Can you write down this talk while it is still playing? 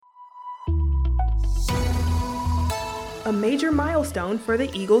a major milestone for the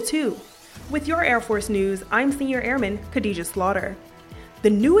Eagle II. With your Air Force news, I'm Senior Airman Khadijah Slaughter. The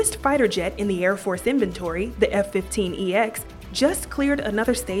newest fighter jet in the Air Force inventory, the F-15EX, just cleared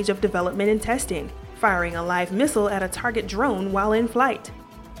another stage of development and testing, firing a live missile at a target drone while in flight.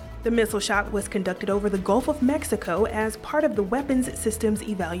 The missile shot was conducted over the Gulf of Mexico as part of the Weapons Systems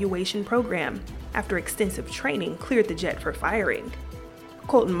Evaluation Program, after extensive training cleared the jet for firing.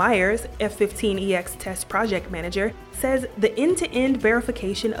 Colton Myers, F-15EX Test Project Manager, says the end-to-end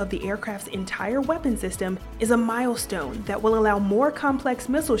verification of the aircraft's entire weapon system is a milestone that will allow more complex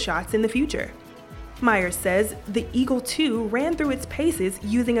missile shots in the future. Myers says the Eagle II ran through its paces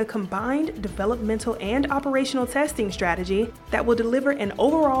using a combined developmental and operational testing strategy that will deliver an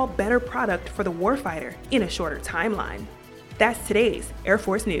overall better product for the warfighter in a shorter timeline. That's today's Air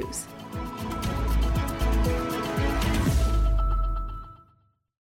Force News.